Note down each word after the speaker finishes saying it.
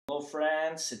Hello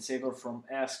friends, it's Igor from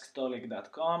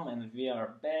AskTolik.com and we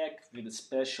are back with a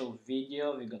special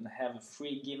video. We're gonna have a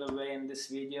free giveaway in this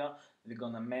video. We're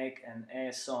gonna make an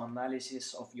ASO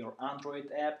analysis of your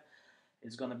Android app.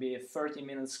 It's gonna be a 30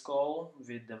 minutes call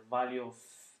with the value of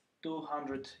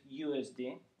 200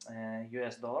 USD,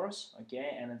 US dollars,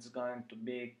 okay, and it's going to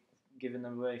be given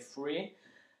away free.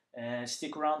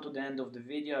 Stick around to the end of the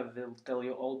video. I will tell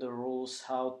you all the rules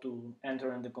how to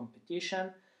enter in the competition.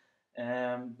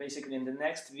 Basically in the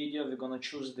next video we're gonna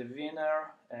choose the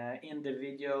winner in the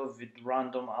video with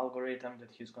random algorithm that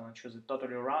he's gonna choose it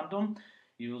totally random.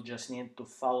 You will just need to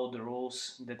follow the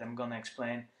rules that I'm gonna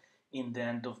explain in the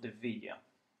end of the video.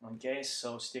 Okay,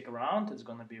 so stick around. It's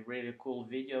gonna be a really cool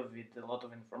video with a lot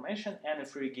of information and a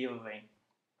free giveaway.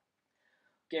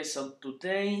 Okay, so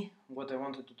today what I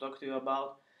wanted to talk to you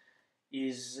about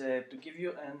is to give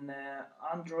you an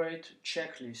Android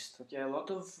checklist. Okay, a lot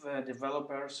of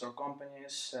developers or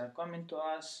companies coming to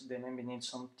us, they maybe need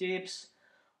some tips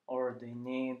or they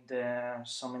need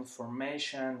some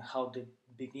information, how they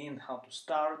begin, how to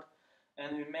start.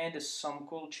 And we made some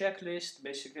cool checklist,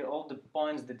 basically all the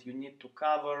points that you need to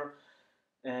cover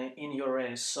in your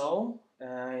ASO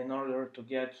in order to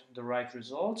get the right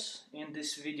results. In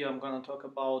this video I'm going to talk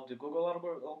about the Google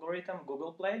algorithm,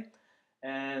 Google Play.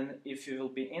 And if you will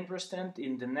be interested,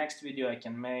 in the next video I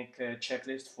can make a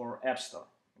checklist for App Store,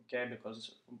 okay,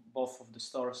 because both of the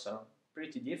stores are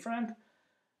pretty different.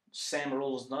 Same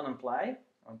rules don't apply,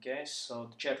 okay, so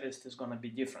the checklist is gonna be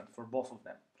different for both of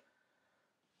them.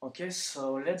 Okay,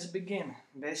 so let's begin.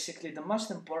 Basically, the most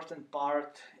important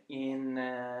part in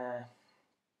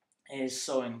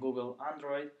ASO in Google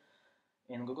Android,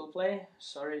 in Google Play,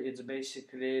 sorry, it's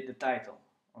basically the title.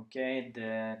 Okay,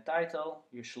 the title,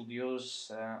 you should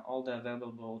use all the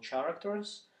available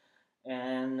characters,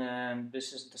 and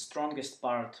this is the strongest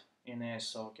part in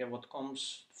ASO. Okay, what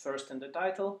comes first in the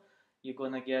title, you're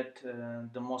gonna get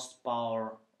the most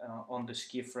power on this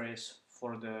key phrase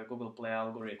for the Google Play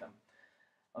algorithm.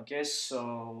 Okay,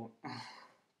 so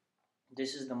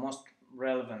this is the most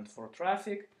relevant for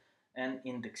traffic and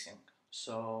indexing.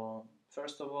 So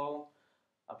first of all,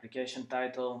 application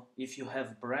title, if you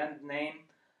have brand name,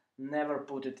 never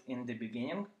put it in the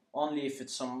beginning, only if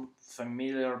it's some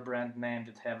familiar brand name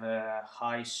that have a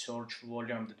high search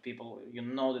volume, that people, you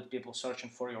know that people searching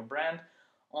for your brand,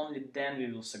 only then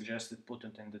we will suggest to put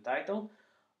it in the title.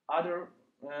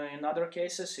 In other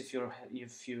cases, if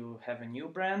you have a new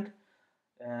brand,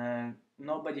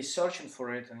 nobody's searching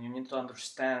for it, and you need to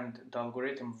understand the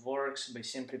algorithm works by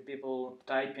simply people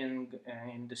typing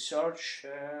in the search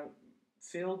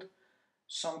field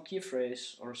some key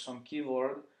phrase or some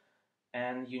keyword,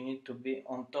 and you need to be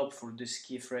on top for this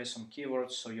key phrase and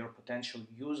keywords so your potential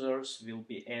users will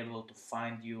be able to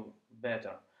find you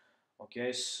better.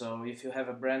 Okay, so if you have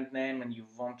a brand name and you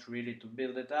want really to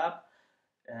build it up,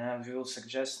 we will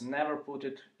suggest never put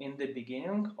it in the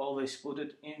beginning, always put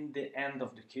it in the end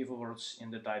of the keywords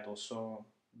in the title. So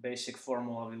basic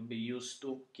formula will be use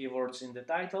 2 keywords in the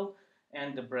title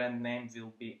and the brand name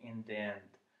will be in the end.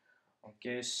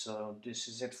 Okay, so this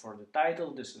is it for the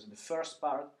title. This is the first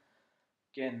part.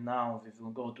 Okay, now we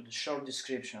will go to the short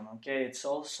description. Okay, it's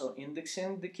also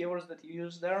indexing the keywords that you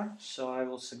use there. So I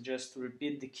will suggest to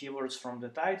repeat the keywords from the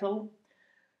title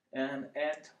and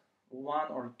add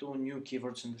 1 or 2 new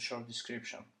keywords in the short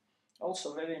description.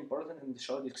 Also very important in the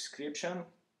short description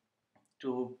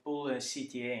to pull a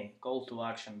CTA, call to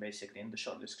action, basically in the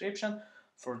short description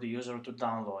for the user to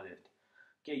download it.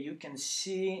 Okay, you can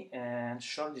see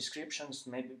short descriptions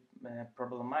may be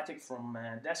problematic from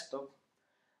desktop,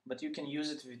 but you can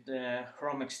use it with the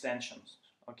Chrome extensions.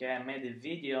 Okay, I made a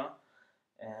video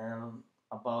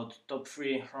about top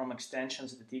 3 Chrome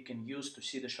extensions that you can use to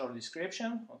see the short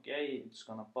description. Okay, it's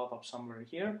gonna pop up somewhere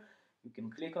here. You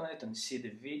can click on it and see the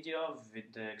video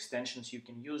with the extensions you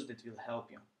can use that will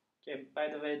help you. Okay, by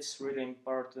the way, it's really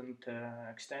important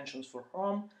extensions for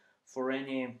Chrome for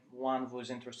anyone who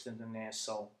is interested in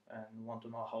ASO and want to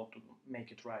know how to make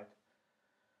it right.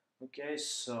 Okay,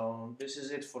 so this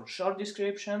is it for short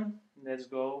description. Let's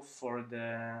go for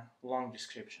the long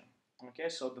description. Okay,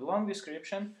 so the long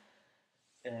description,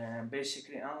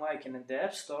 basically unlike in the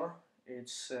App Store,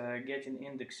 it's getting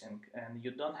indexing, and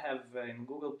you don't have in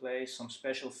Google Play some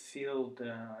special field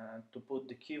to put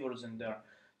the keywords in there.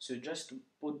 So you just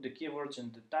put the keywords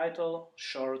in the title,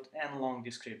 short and long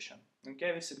description.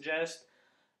 Okay, we suggest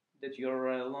that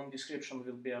your long description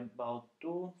will be about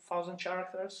 2,000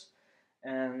 characters,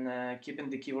 and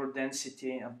keeping the keyword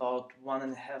density about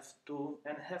 1.5 to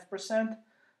 2.5%.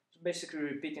 So basically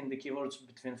repeating the keywords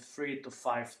between 3 to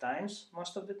 5 times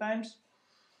most of the times.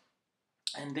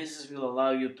 and this will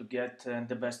allow you to get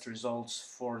the best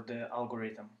results for the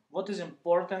algorithm. What is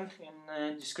important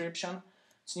in description?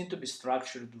 It needs to be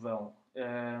structured well.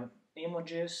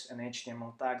 Emojis and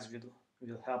HTML tags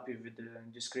will help you with the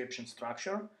description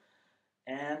structure,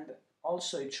 and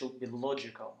also it should be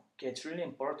logical. Okay, it's really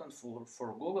important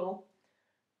for Google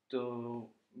to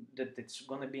that it's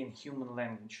going to be in human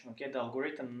language. Okay, the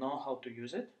algorithm know how to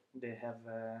use it. They have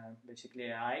basically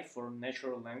AI for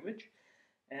natural language,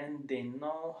 and they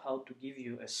know how to give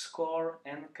you a score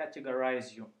and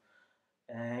categorize you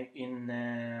in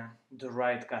the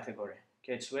right category.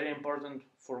 Okay, it's very important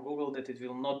for Google that it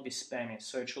will not be spammy,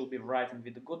 so it should be written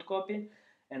with a good copy,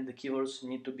 and the keywords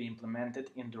need to be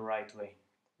implemented in the right way.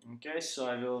 Okay, so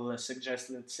I will suggest,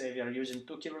 let's say we are using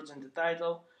 2 keywords in the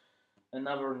title,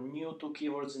 another new 2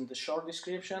 keywords in the short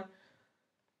description,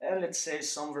 and let's say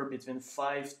somewhere between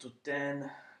 5 to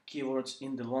 10 keywords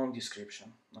in the long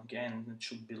description. Again, it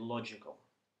should be logical.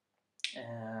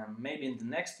 Maybe in the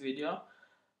next video,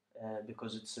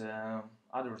 because it's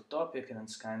other topic and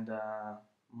it's kind of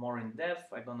more in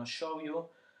depth, I'm gonna show you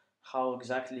how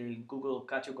exactly Google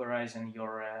categorizing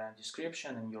your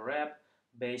description and your app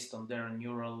based on their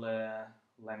neural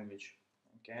language.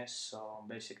 Okay, so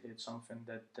basically it's something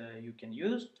that you can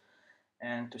use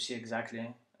and to see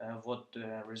exactly what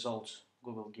results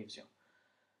Google gives you.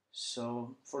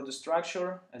 So for the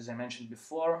structure, as I mentioned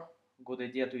before, good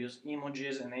idea to use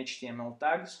emojis and HTML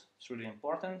tags. It's really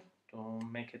important to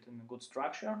make it in a good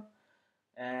structure.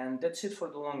 And that's it for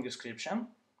the long description.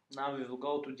 Now we will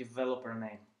go to developer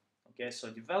name. Okay, so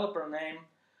developer name,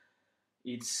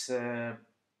 it's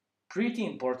pretty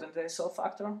important ASO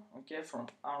factor. Okay, from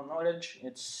our knowledge,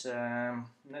 it's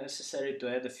necessary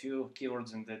to add a few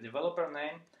keywords in the developer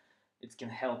name. It can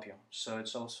help you. So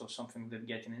it's also something that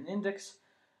getting an index.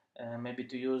 Maybe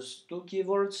to use 2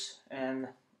 keywords and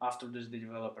after this the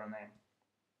developer name.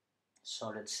 So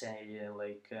let's say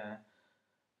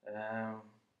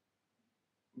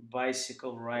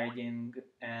bicycle riding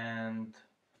and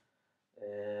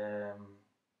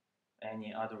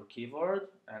any other keyword,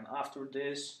 and after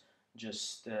this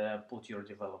just put your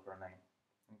developer name.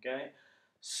 Okay,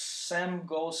 same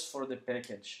goes for the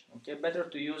package. Okay, better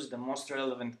to use the most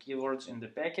relevant keywords in the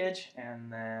package,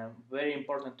 and very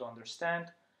important to understand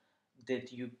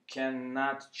that you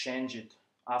cannot change it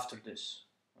after this.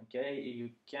 Okay,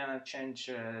 you cannot change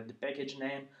the package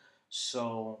name.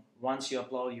 So once you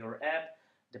upload your app,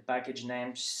 the package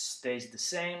name stays the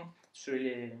same.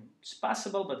 It's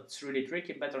possible, but it's really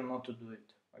tricky. Better not to do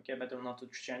it. Okay, better not to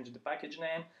change the package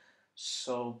name.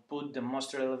 So put the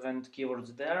most relevant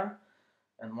keywords there,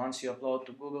 and once you upload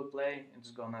to Google Play, it's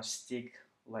gonna stick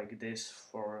like this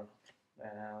for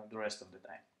the rest of the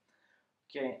time.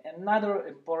 Okay, another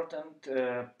important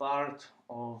part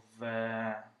of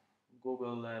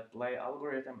Google Play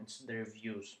algorithm is the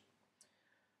reviews.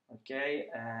 Okay,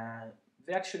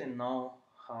 we actually know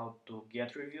how to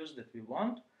get reviews that we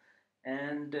want,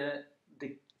 and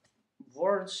the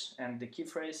words and the key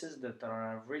phrases that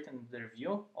are written in the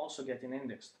review also get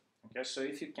indexed. Okay, so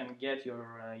if you can get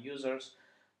your users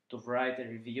to write a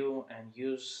review and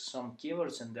use some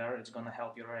keywords in there, it's gonna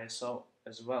help your ASO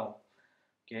as well.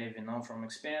 Okay, we know from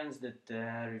experience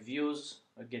that reviews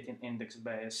are getting indexed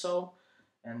by ASO,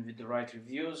 and with the right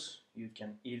reviews you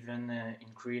can even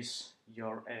increase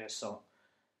your ASO.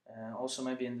 Also,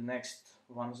 maybe in the next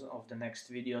ones of the next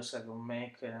videos I will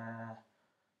make a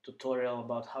tutorial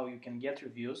about how you can get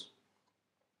reviews.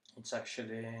 It's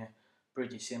actually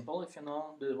pretty simple if you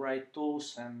know the right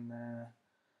tools and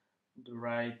the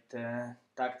right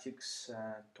tactics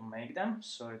to make them,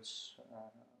 so it's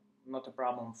not a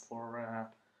problem for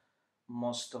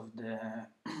most of the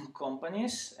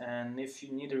companies. And if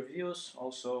you need reviews,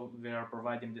 also we are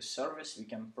providing this service. We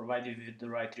can provide you with the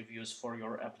right reviews for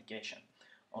your application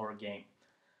or game.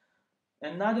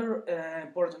 Another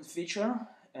important feature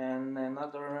and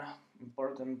another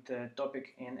important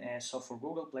topic in ASO for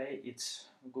Google Play, it's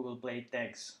Google Play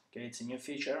tags. Okay, it's a new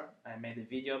feature. I made a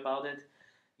video about it.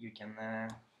 You can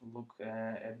look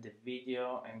at the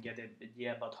video and get an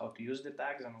idea about how to use the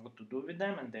tags and what to do with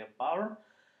them and their power.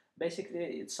 Basically,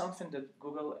 it's something that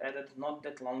Google added not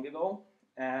that long ago,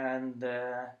 and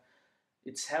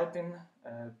it's helping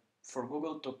for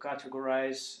Google to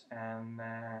categorize and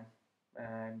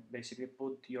basically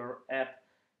put your app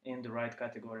in the right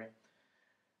category.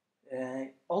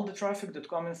 All the traffic that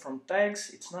coming from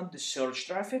tags, it's not the search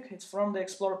traffic, it's from the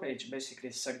explore page,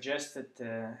 basically suggested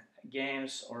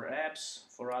games or apps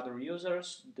for other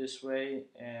users. This way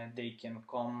they can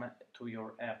come to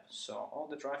your app. So all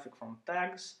the traffic from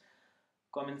tags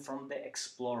coming from the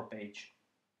explore page,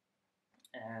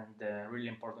 and really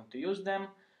important to use them.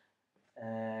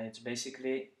 It's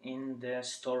basically in the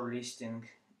store listing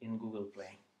in Google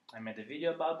Play. I made a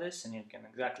video about this, and you can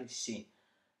exactly see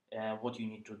what you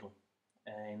need to do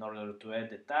in order to add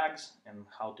the tags and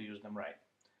how to use them right.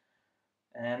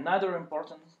 Another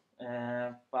important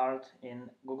part in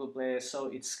Google Play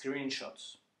ASO is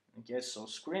screenshots. Okay, so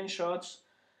screenshots,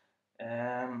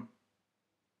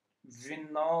 we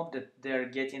know that they're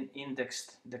getting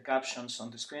indexed, the captions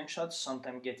on the screenshots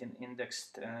sometimes getting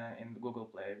indexed in Google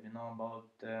Play. We know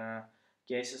about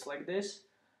cases like this.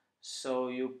 So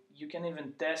you can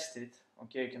even test it.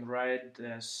 Okay, you can write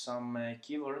some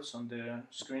keywords on the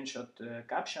screenshot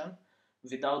caption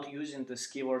without using this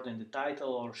keyword in the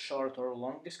title or short or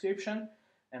long description,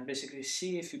 and basically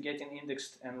see if you're getting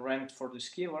indexed and ranked for this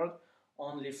keyword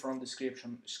only from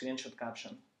description screenshot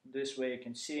caption. This way you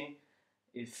can see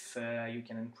if you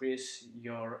can increase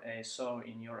your ASO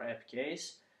in your app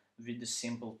case with the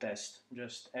simple test.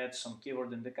 Just add some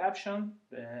keyword in the caption,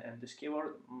 and this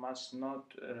keyword must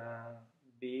not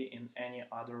be in any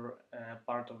other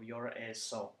part of your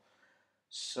ASO.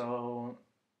 So,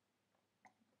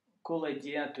 cool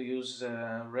idea to use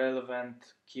relevant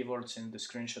keywords in the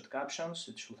screenshot captions.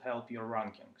 It should help your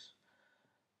rankings.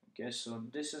 Okay, so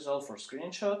this is all for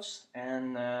screenshots,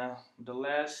 and the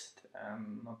last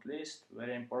and not least,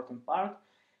 very important part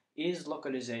is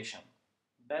localization.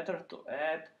 Better to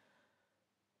add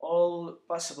all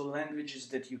possible languages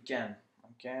that you can.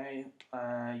 Okay,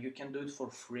 you can do it for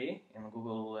free in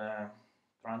Google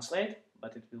Translate,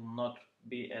 but it will not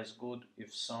be as good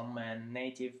if some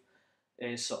native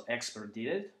ASO expert did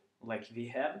it, like we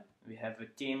have. We have a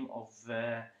team of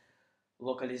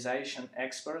localization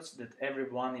experts that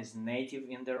everyone is native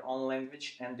in their own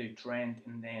language and they're trained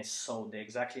in ASO. They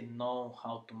exactly know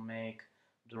how to make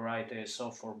the right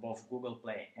ASO for both Google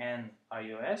Play and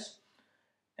iOS.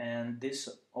 And this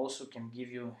also can give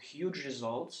you huge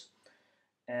results.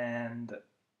 And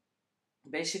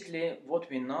basically what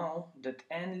we know that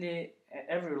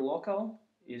every local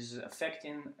is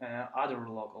affecting other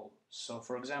local. So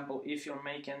for example, if you're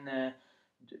making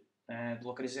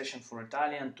localization for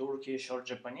Italian, Turkish or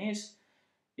Japanese,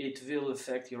 it will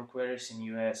affect your queries in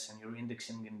US and your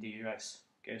indexing in the US.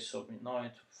 Okay, so we know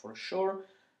it for sure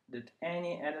that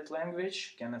any added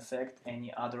language can affect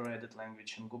any other added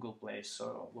language in Google Play.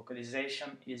 So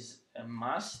localization is a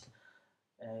must.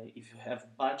 If you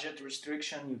have budget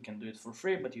restriction, you can do it for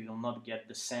free, but you will not get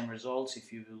the same results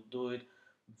if you will do it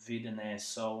with an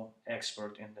ASO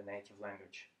expert in the native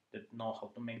language that know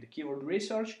how to make the keyword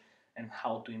research and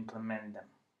how to implement them.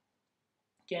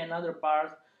 Okay, another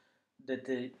part that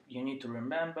you need to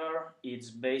remember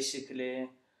is basically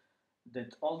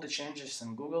that all the changes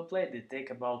in Google Play, they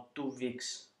take about 2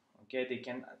 weeks. Okay, they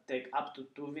can take up to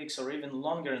 2 weeks or even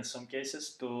longer in some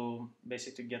cases to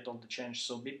basically get all the change.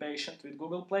 So be patient with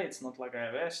Google Play. It's not like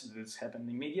iOS, it's happened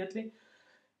immediately.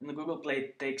 In the Google Play,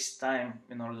 it takes time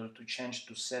in order to change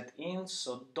to set in,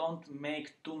 so don't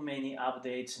make too many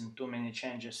updates and too many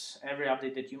changes. Every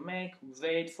update that you make,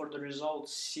 wait for the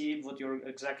results, see what you're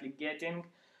exactly getting,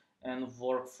 and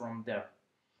work from there.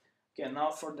 Okay,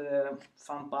 now for the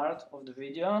fun part of the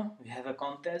video, we have a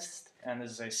contest, and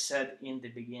as I said in the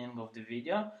beginning of the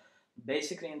video,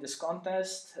 basically in this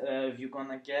contest, you're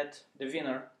gonna get, the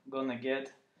winner gonna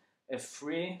get a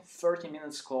free 30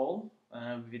 minutes call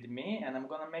with me, and I'm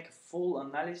gonna make a full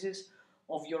analysis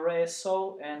of your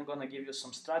ASO and gonna give you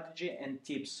some strategy and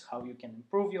tips how you can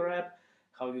improve your app,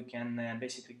 how you can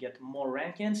basically get more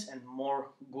rankings and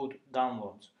more good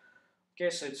downloads. Okay,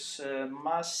 so it's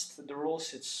the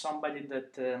rules, it's somebody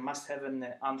that must have an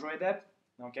Android app.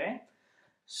 Okay,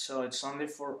 so it's only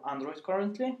for Android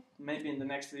currently. Maybe in the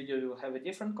next video we will have a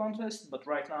different contest, but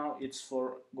right now it's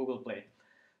for Google Play.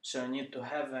 So you need to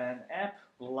have an app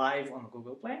live on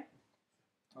Google Play.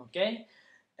 Okay,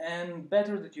 and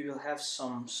better that you will have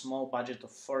some small budget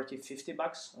of 40-50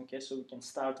 bucks. Okay, so we can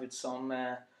start with some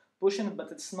pushing,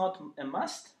 but it's not a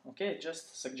must. Okay,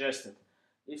 just suggested.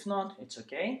 If not, it's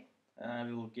okay.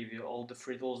 We will give you all the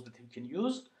free tools that you can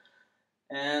use.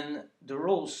 And the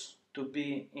rules to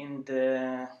be in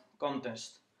the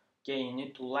contest. Okay, you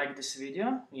need to like this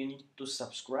video, you need to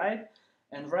subscribe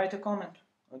and write a comment.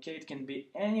 Okay, it can be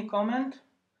any comment.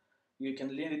 You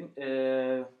can leave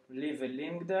a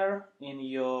link there in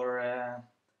your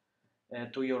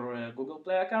to your Google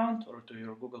Play account or to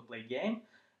your Google Play game,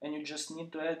 and you just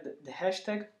need to add the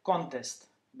hashtag contest.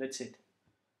 That's it.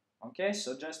 Okay,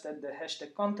 so just add the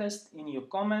hashtag contest in your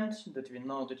comment that we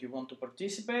know that you want to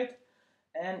participate,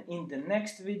 and in the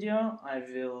next video I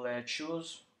will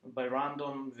choose by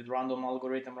random, with random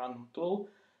algorithm, random tool,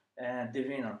 the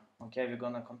winner. Okay, we're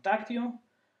gonna contact you,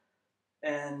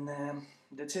 and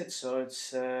that's it. So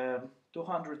it's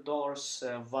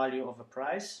 $200 value of a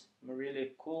price.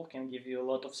 Really cool, can give you a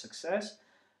lot of success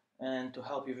and to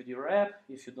help you with your app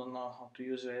if you don't know how to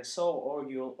use ASO, or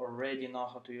you already know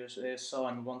how to use ASO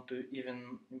and want to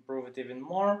even improve it even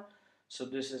more. So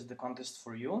this is the contest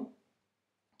for you.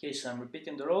 Okay, so I'm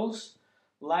repeating the rules.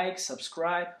 Like,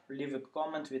 subscribe, leave a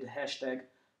comment with the hashtag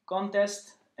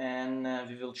contest, and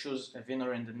we will choose a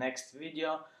winner in the next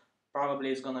video. Probably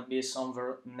it's gonna be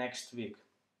somewhere next week.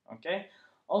 Okay.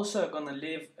 Also, I'm gonna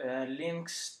leave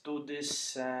links to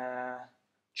this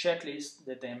checklist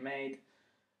that I made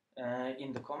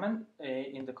in the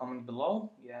comment below.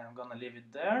 Yeah, I'm gonna leave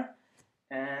it there.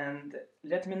 And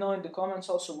let me know in the comments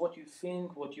also what you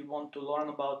think, what you want to learn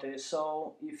about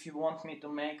ASO. If you want me to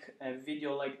make a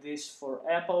video like this for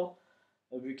Apple,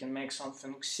 we can make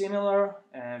something similar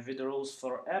with the rules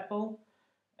for Apple.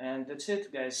 And that's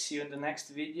it, guys. See you in the next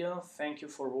video. Thank you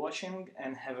for watching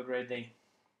and have a great day.